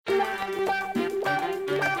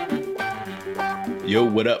Yo,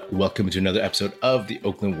 what up? Welcome to another episode of the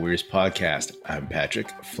Oakland Warriors podcast. I'm Patrick,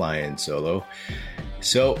 flying solo.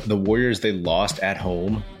 So the Warriors, they lost at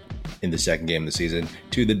home in the second game of the season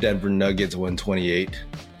to the Denver Nuggets,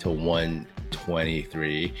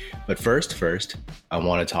 128-123. But first, I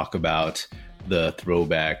want to talk about the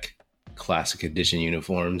throwback classic edition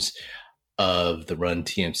uniforms of the Run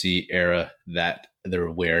TMC era that they're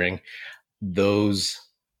wearing. Those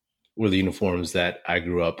were the uniforms that I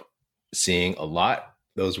grew up seeing a lot.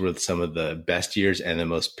 Those were some of the best years and the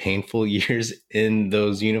most painful years in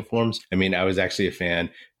those uniforms. I mean, I was actually a fan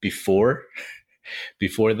before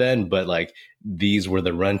then, but like these were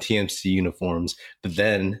the Run TMC uniforms. But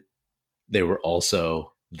then they were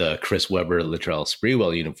also the Chris Webber, Latrell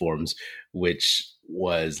Sprewell uniforms, which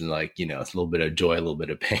was like, you know, it's a little bit of joy, a little bit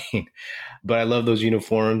of pain. But I love those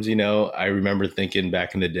uniforms. You know, I remember thinking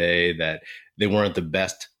back in the day that they weren't the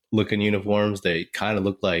best looking uniforms. They kind of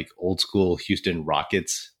looked like old school Houston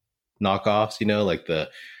Rockets knockoffs, you know, like the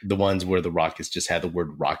ones where the Rockets just had the word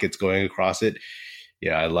Rockets going across it.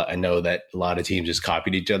 Yeah, I know that a lot of teams just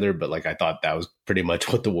copied each other, but like I thought that was pretty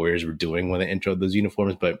much what the Warriors were doing when they introed those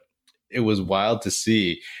uniforms. But it was wild to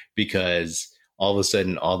see because all of a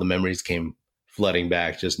sudden all the memories came flooding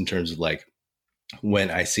back just in terms of like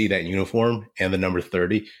when I see that uniform and the number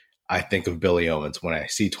 30, I think of Billy Owens. When I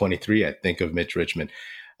see 23, I think of Mitch Richmond.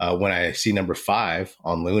 When I see number 5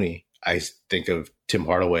 on Looney, I think of Tim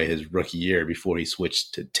Hardaway, his rookie year before he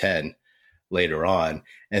switched to 10 later on.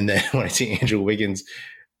 And then when I see Andrew Wiggins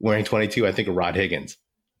wearing 22, I think of Rod Higgins.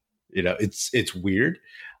 You know, it's weird.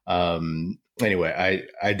 Anyway,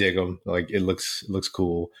 I dig them. Like it looks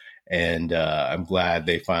cool. And I'm glad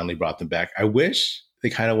they finally brought them back. I wish they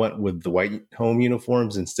kind of went with the white home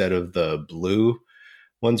uniforms instead of the blue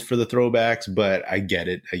ones for the throwbacks, but I get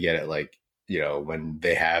it. Like, you know, when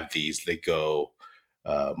they have these, they go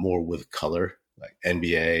more with color, like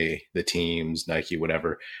NBA, the teams, Nike,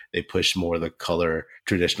 whatever. They push more the color,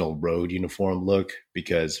 traditional road uniform look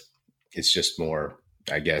because it's just more,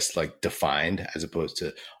 I guess, like defined as opposed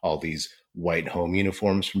to all these white home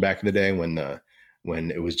uniforms from back in the day when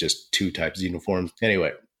it was just 2 types of uniforms.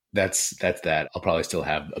 Anyway, that's that. I'll probably still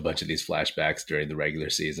have a bunch of these flashbacks during the regular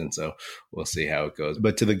season, so we'll see how it goes.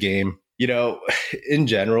 But to the game, you know, in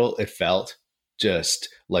general, it felt just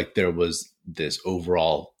like there was this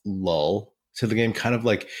overall lull to the game, kind of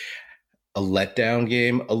like a letdown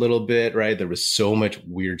game a little bit, right? There was so much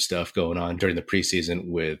weird stuff going on during the preseason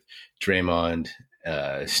with Draymond,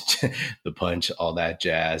 the punch, all that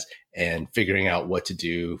jazz, and figuring out what to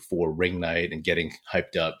do for ring night and getting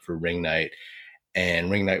hyped up for ring night. And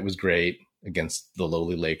ring night was great against the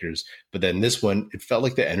lowly Lakers. But then this one, it felt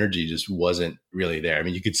like the energy just wasn't really there. I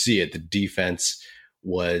mean, you could see it. The defense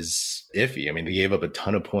was iffy. I mean, they gave up a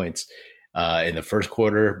ton of points in the first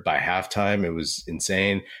quarter. By halftime, it was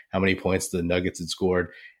insane how many points the Nuggets had scored.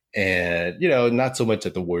 And, you know, not so much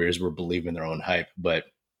that the Warriors were believing their own hype, but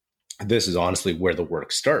this is honestly where the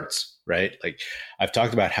work starts, right? Like I've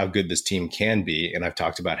talked about how good this team can be, and I've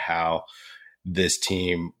talked about how this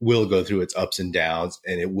team will go through its ups and downs,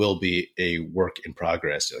 and it will be a work in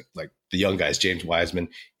progress. Like the young guys, James Wiseman,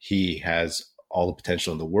 he has all the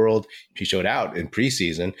potential in the world. He showed out in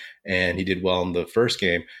preseason and he did well in the first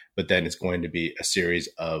game, but then it's going to be a series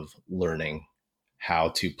of learning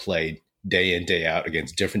how to play day in, day out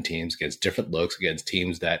against different teams, against different looks, against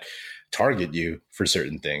teams that target you for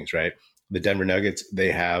certain things, right? The Denver Nuggets,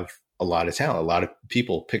 they have a lot of talent. A lot of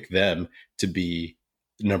people pick them to be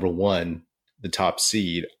number 1, the top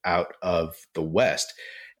seed out of the West.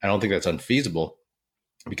 I don't think that's unfeasible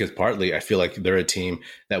because partly I feel like they're a team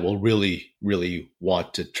that will really, really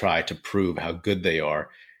want to try to prove how good they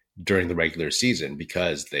are during the regular season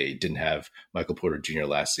because they didn't have Michael Porter Jr.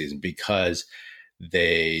 last season, because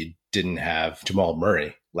they didn't have Jamal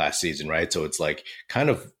Murray last season, right? So it's like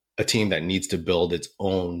kind of a team that needs to build its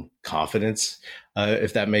own confidence,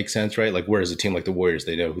 if that makes sense, right? Like whereas a team like the Warriors,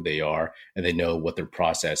 they know who they are and they know what their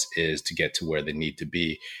process is to get to where they need to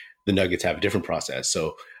be. The Nuggets have a different process.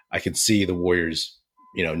 So I can see the Warriors,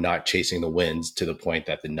 you know, not chasing the wins to the point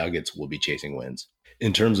that the Nuggets will be chasing wins.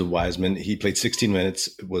 In terms of Wiseman, he played 16 minutes,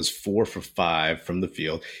 was 4 for 5 from the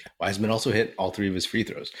field. Wiseman also hit all 3 of his free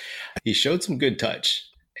throws. He showed some good touch,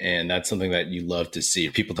 and that's something that you love to see.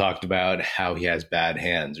 People talked about how he has bad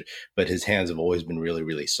hands, but his hands have always been really,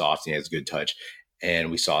 really soft, and he has good touch.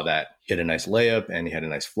 And we saw that. He had a nice layup, and he had a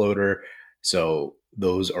nice floater. So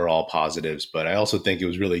those are all positives. But I also think it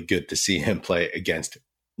was really good to see him play against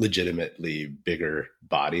legitimately bigger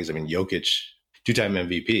bodies. I mean, Jokic, 2-time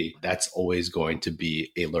MVP, that's always going to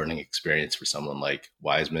be a learning experience for someone like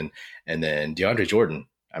Wiseman. And then DeAndre Jordan,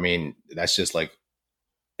 I mean, that's just like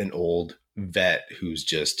an old vet who's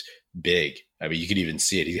just big. I mean, you could even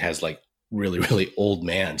see it. He has like really, really old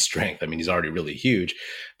man strength. I mean, he's already really huge.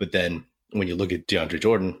 But then when you look at DeAndre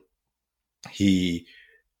Jordan, he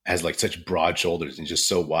has like such broad shoulders and just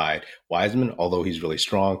so wide. Wiseman, although he's really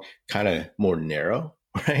strong, kind of more narrow,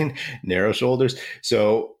 right? Narrow shoulders.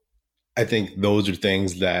 So I think those are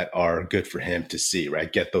things that are good for him to see,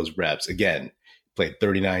 right? Get those reps. Again, played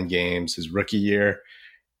 39 games his rookie year,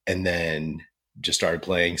 and then just started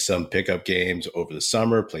playing some pickup games over the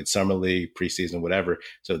summer, played summer league, preseason, whatever.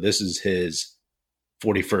 So this is his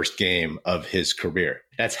 41st game of his career.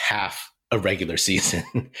 That's half a regular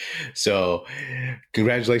season. So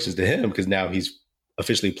congratulations to him, because now he's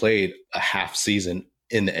officially played a half season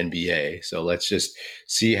in the NBA. So let's just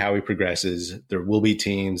see how he progresses. There will be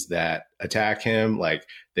teams that attack him, like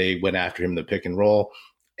they went after him in the pick and roll.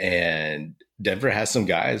 And Denver has some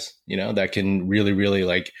guys, that can really, really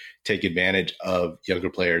like take advantage of younger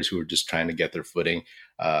players who are just trying to get their footing.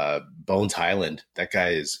 Bones Highland, that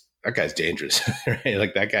guy's dangerous, right?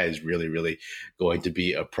 Like that guy is really, really going to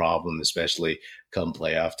be a problem, especially come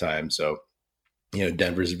playoff time. So,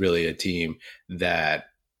 Denver's really a team that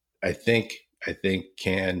I think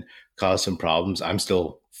can cause some problems. I'm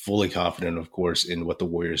still fully confident, of course, in what the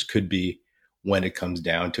Warriors could be when it comes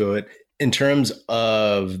down to it. In terms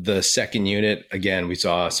of the second unit, again, we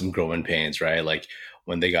saw some growing pains, right? Like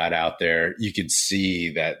when they got out there, you could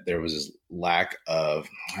see that there was this lack of,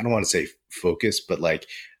 I don't want to say focus, but like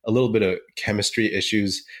a little bit of chemistry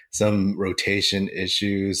issues, some rotation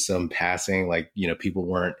issues, some passing, like, people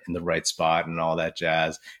weren't in the right spot and all that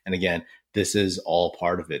jazz. And again, this is all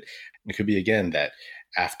part of it. It could be, again, that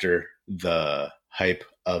after the hype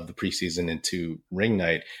of the preseason into ring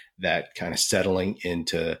night, that kind of settling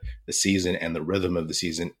into the season and the rhythm of the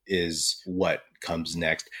season is what comes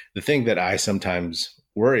next. The thing that I sometimes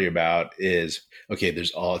worry about is, okay,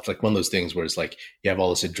 it's like one of those things where it's like you have all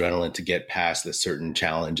this adrenaline to get past this certain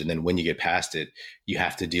challenge. And then when you get past it, you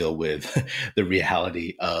have to deal with the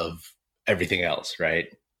reality of everything else, right?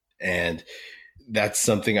 And that's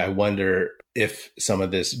something I wonder if some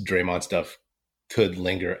of this Draymond stuff could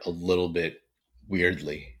linger a little bit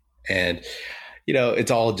weirdly. And,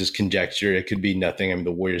 it's all just conjecture. It could be nothing. I mean,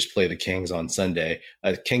 the Warriors play the Kings on Sunday,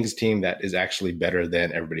 a Kings team that is actually better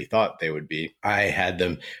than everybody thought they would be. I had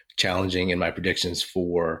them challenging in my predictions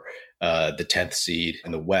for the 10th seed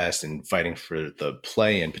in the West and fighting for the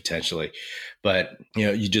play-in potentially. But,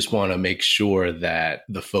 you just want to make sure that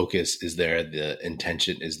the focus is there, the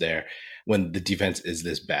intention is there. When the defense is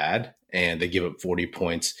this bad and they give up 40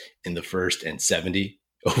 points in the first and 70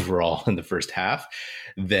 overall in the first half,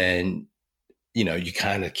 then, you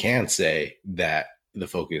kind of can say that the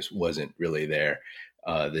focus wasn't really there,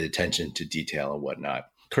 the attention to detail and whatnot.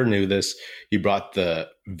 Kerr knew this. He brought a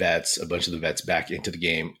bunch of the vets back into the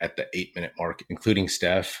game at the 8-minute mark, including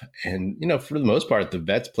Steph. And, for the most part, the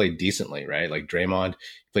vets played decently, right? Like Draymond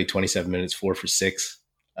played 27 minutes, 4 for 6,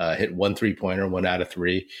 hit 1 3-pointer, 1 out of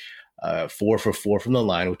 3. 4 for 4 from the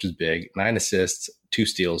line, which was big. 9 assists, 2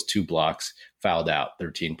 steals, 2 blocks, fouled out,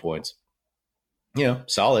 13 points.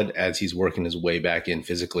 Solid as he's working his way back in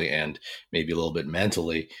physically and maybe a little bit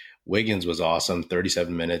mentally. Wiggins was awesome,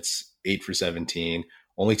 37 minutes, 8 for 17,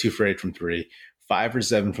 only 2 for 8 from 3, 5 for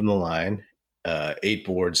 7 from the line, 8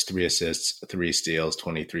 boards, 3 assists, 3 steals,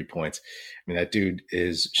 23 points. I mean, that dude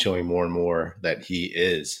is showing more and more that he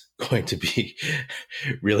is going to be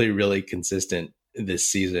really, really consistent this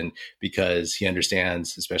season, because he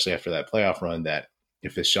understands, especially after that playoff run, that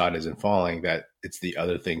if his shot isn't falling, that it's the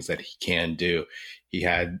other things that he can do. He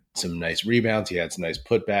had some nice rebounds. He had some nice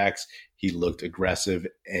putbacks. He looked aggressive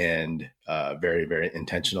and very, very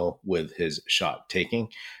intentional with his shot taking.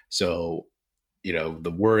 So,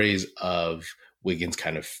 the worries of Wiggins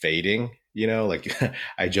kind of fading, like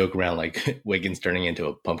I joke around like Wiggins turning into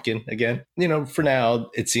a pumpkin again. For now,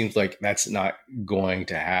 it seems like that's not going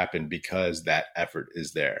to happen because that effort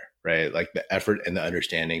is there, right? Like the effort and the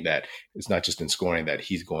understanding that it's not just in scoring, that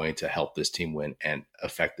he's going to help this team win and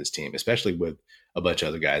affect this team, especially with a bunch of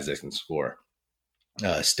other guys that can score.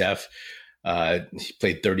 Steph, he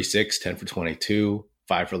played 36, 10 for 22,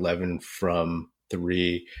 5 for 11 from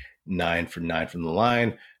 3, 9 for 9 from the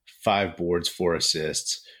line, 5 boards, 4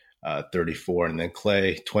 assists, 34. And then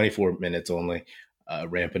Clay, 24 minutes only,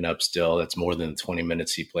 ramping up still. That's more than the 20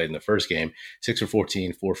 minutes he played in the first game. 6 for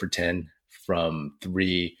 14, 4 for 10 from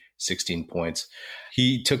 3, 16 points.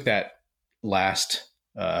 He took that last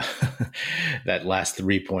that last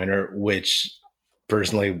 3-pointer, which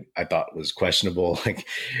personally I thought was questionable. Like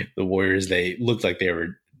the Warriors, they looked like they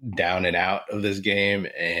were down and out of this game,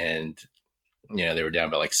 and they were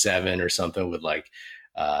down by like 7 or something with like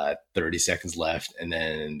 30 seconds left. And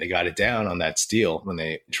then they got it down on that steal when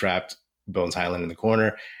they trapped Bones Highland in the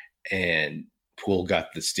corner, and Poole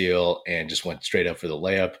got the steal and just went straight up for the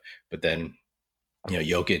layup. But then,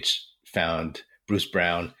 Jokic found Bruce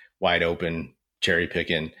Brown wide open, cherry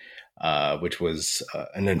picking, which was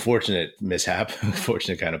an unfortunate mishap,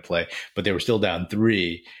 unfortunate kind of play. But they were still down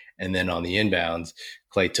 3. And then on the inbounds,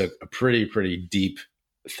 Clay took a pretty deep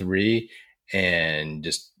 3 and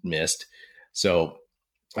just missed. So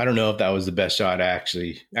I don't know if that was the best shot. I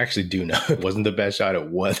actually do know it wasn't the best shot.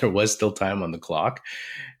 There was still time on the clock.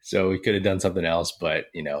 So he could have done something else, but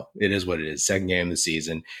it is what it is. Second game of the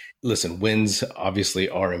season. Listen, wins obviously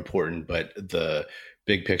are important, but the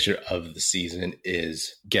big picture of the season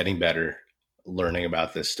is getting better, learning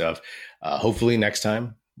about this stuff. Hopefully next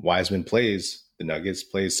time Wiseman plays the Nuggets,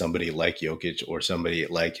 plays somebody like Jokic or somebody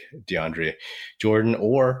like DeAndre Jordan,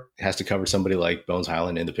 or has to cover somebody like Bones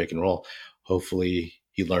Highland in the pick and roll. Hopefully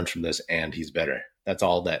he learns from this and he's better. That's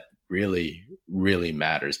all that really, really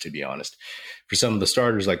matters, to be honest. For some of the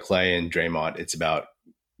starters like Clay and Draymond, it's about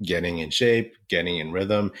getting in shape, getting in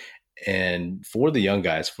rhythm. And for the young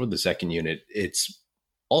guys, for the second unit, it's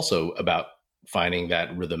also about finding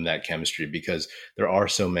that rhythm, that chemistry, because there are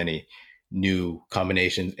so many new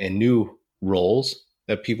combinations and new roles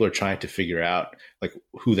that people are trying to figure out, like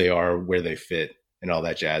who they are, where they fit, and all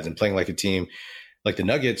that jazz. And playing like a team like the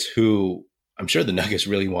Nuggets, who I'm sure the Nuggets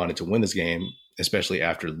really wanted to win this game, especially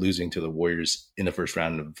after losing to the Warriors in the first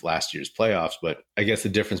round of last year's playoffs. But I guess the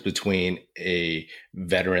difference between a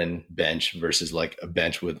veteran bench versus like a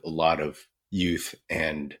bench with a lot of youth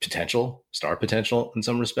and potential, star potential in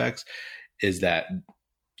some respects, is that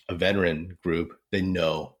a veteran group, they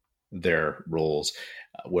know their roles.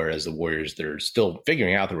 Whereas the Warriors, they're still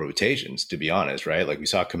figuring out the rotations, to be honest, right? Like we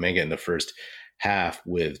saw Kuminga in the first half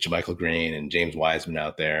with JaMychal Green and James Wiseman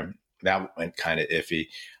out there. That went kind of iffy.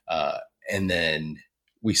 And then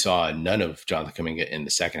we saw none of Jonathan Kuminga in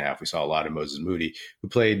the second half. We saw a lot of Moses Moody, who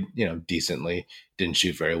played, decently, didn't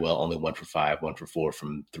shoot very well, only 1 for 5, 1 for 4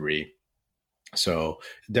 from 3. So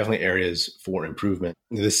definitely areas for improvement.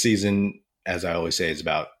 This season, as I always say, is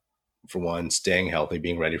about, for one, staying healthy,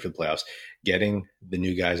 being ready for the playoffs, getting the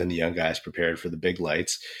new guys and the young guys prepared for the big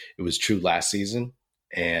lights. It was true last season,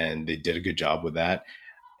 and they did a good job with that.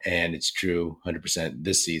 And it's true 100%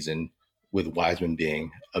 this season, with Wiseman being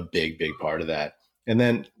a big, big part of that. And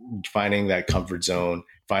then finding that comfort zone,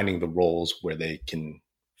 finding the roles where they can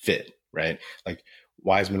fit, right? Like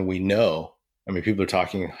Wiseman, we know, people are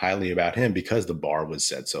talking highly about him because the bar was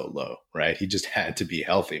set so low, right? He just had to be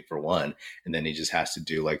healthy, for one, and then he just has to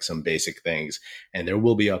do like some basic things. And there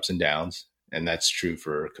will be ups and downs, and that's true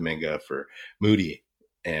for Kuminga, for Moody.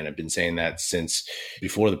 And I've been saying that since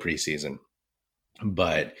before the preseason.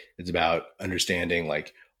 But it's about understanding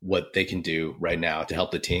like what they can do right now to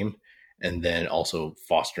help the team, and then also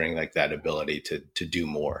fostering like that ability to do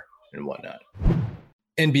more and whatnot.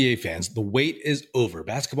 NBA fans, the wait is over.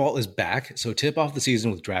 Basketball is back, so tip off the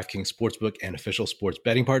season with DraftKings Sportsbook, an official sports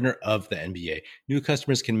betting partner of the NBA. New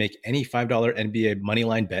customers can make any $5 NBA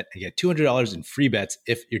moneyline bet and get $200 in free bets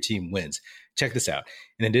if your team wins. Check this out.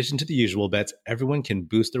 In addition to the usual bets, everyone can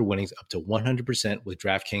boost their winnings up to 100% with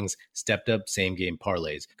DraftKings stepped-up same-game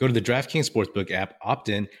parlays. Go to the DraftKings Sportsbook app, opt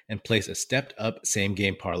in, and place a stepped-up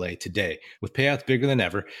same-game parlay today. With payouts bigger than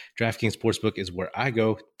ever, DraftKings Sportsbook is where I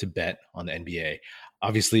go to bet on the NBA.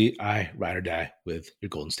 Obviously, I ride or die with your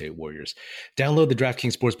Golden State Warriors. Download the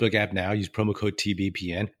DraftKings Sportsbook app now. Use promo code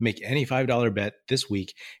TBPN. Make any $5 bet this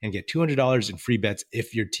week and get $200 in free bets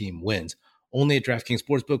if your team wins. Only at DraftKings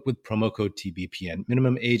Sportsbook with promo code TBPN.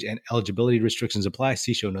 Minimum age and eligibility restrictions apply.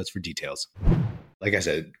 See show notes for details. Like I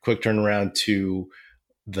said, quick turnaround to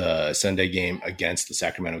the Sunday game against the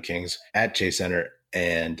Sacramento Kings at Chase Center,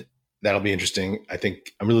 and that'll be interesting. I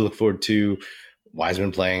think I'm really looking forward to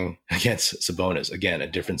Wiseman playing against Sabonis. Again, a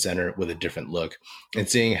different center with a different look, and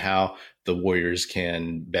seeing how the Warriors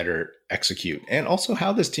can better execute, and also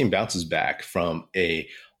how this team bounces back from a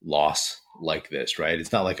loss like this, right?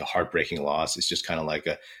 It's not like a heartbreaking loss. It's just kind of like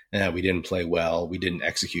we didn't play well, we didn't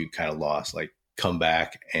execute kind of loss. Like, come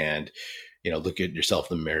back and, look at yourself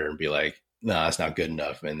in the mirror and be like, no, that's not good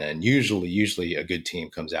enough. And then usually a good team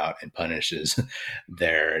comes out and punishes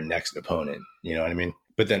their next opponent. You know what I mean?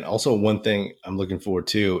 But then also one thing I'm looking forward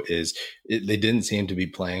to is they didn't seem to be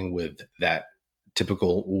playing with that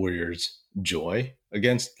typical Warriors joy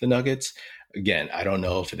against the Nuggets. Again, I don't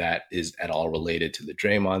know if that is at all related to the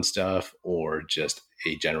Draymond stuff or just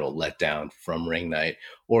a general letdown from ring night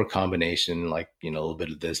or a combination, like, a little bit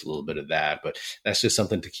of this, a little bit of that. But that's just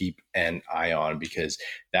something to keep an eye on, because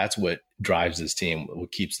that's what drives this team,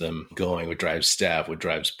 what keeps them going, what drives Steph, what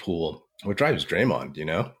drives Poole, what drives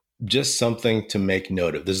Draymond, Just something to make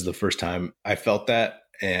note of. This is the first time I felt that,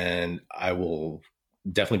 and I will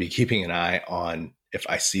definitely be keeping an eye on if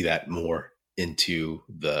I see that more into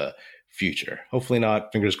the future. Hopefully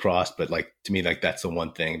not, fingers crossed, but to me, that's the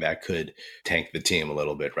one thing that could tank the team a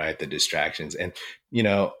little bit, right? The distractions. And,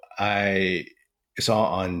 I saw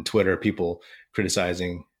on Twitter people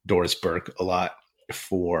criticizing Doris Burke a lot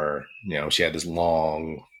for, she had this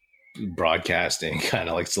long broadcasting kind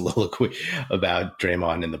of soliloquy about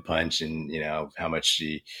Draymond and the punch and, how much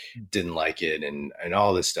she didn't like it and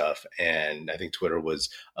all this stuff. And I think Twitter was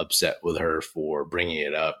upset with her for bringing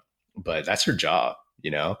it up, but that's her job.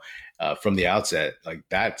 From the outset,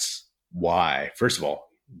 that's why, first of all,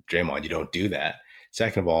 Draymond, you don't do that.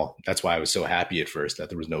 Second of all, that's why I was so happy at first that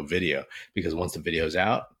there was no video, because once the video's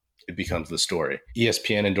out, it becomes the story.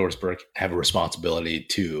 ESPN and Doris Burke have a responsibility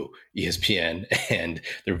to ESPN and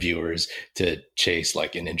their viewers to chase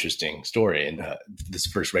an interesting story. And this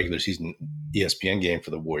first regular season ESPN game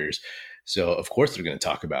for the Warriors. So of course they're going to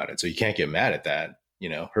talk about it. So you can't get mad at that.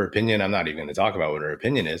 Her opinion, I'm not even going to talk about what her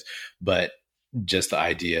opinion is, but just the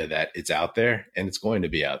idea that it's out there and it's going to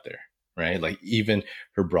be out there, right? Even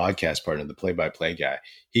her broadcast partner, the play-by-play guy,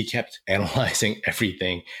 he kept analyzing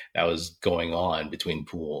everything that was going on between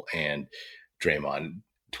Poole and Draymond.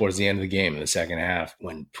 Towards the end of the game, in the second half,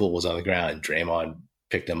 when Poole was on the ground, Draymond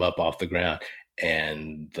picked him up off the ground,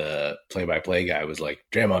 and the play-by-play guy was like,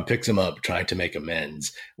 Draymond picks him up, trying to make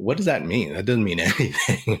amends. What does that mean? That doesn't mean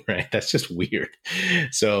anything, right? That's just weird.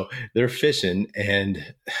 So they're fishing,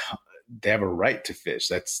 and they have a right to fish.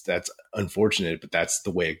 That's unfortunate, but that's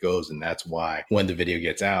the way it goes. And that's why when the video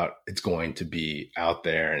gets out, it's going to be out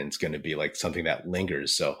there and it's going to be something that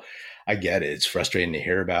lingers. So I get it. It's frustrating to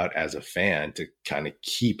hear about as a fan, to kind of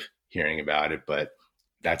keep hearing about it, but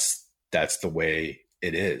that's the way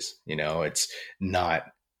it is. It's not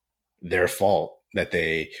their fault that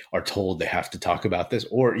they are told they have to talk about this,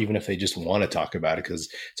 or even if they just want to talk about it, because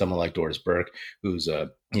someone like Doris Burke, who's a,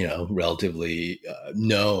 relatively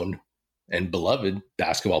known and beloved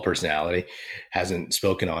basketball personality, hasn't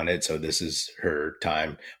spoken on it. So this is her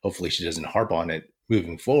time. Hopefully she doesn't harp on it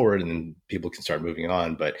moving forward, and then people can start moving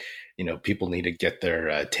on. But, people need to get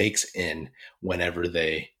their takes in whenever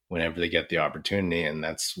they get the opportunity. And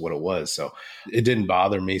that's what it was. So it didn't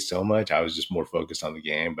bother me so much. I was just more focused on the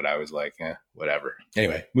game, but I was like, whatever.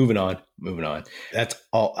 Anyway, moving on. That's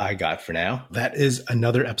all I got for now. That is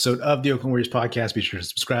another episode of the Oakland Warriors podcast. Be sure to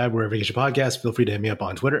subscribe wherever you get your podcast. Feel free to hit me up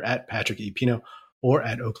on Twitter at Patrick E. Pino or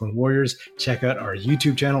at Oakland Warriors. Check out our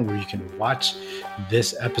YouTube channel where you can watch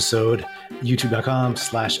this episode,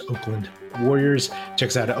 youtube.com/Oakland Warriors. Check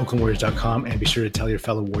us out at oaklandwarriors.com, and be sure to tell your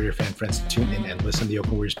fellow Warrior fan friends to tune in and listen. The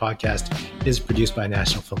Oakland Warriors podcast is produced by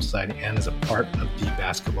National Film Society and is a part of the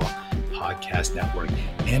Basketball Podcast Network.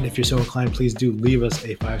 And if you're so inclined, please do leave us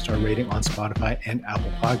a 5-star rating on Spotify and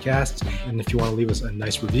Apple Podcasts. And if you want to leave us a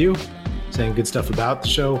nice review saying good stuff about the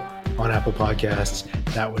show on Apple Podcasts,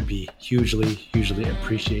 that would be hugely, hugely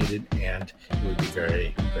appreciated, and it would be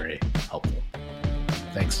very, very helpful.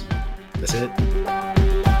 Thanks. That's it.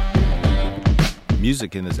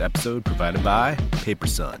 Music in this episode provided by Paper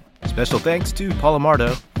Sun. Special thanks to Paul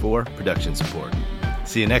Amardo for production support.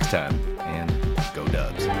 See you next time.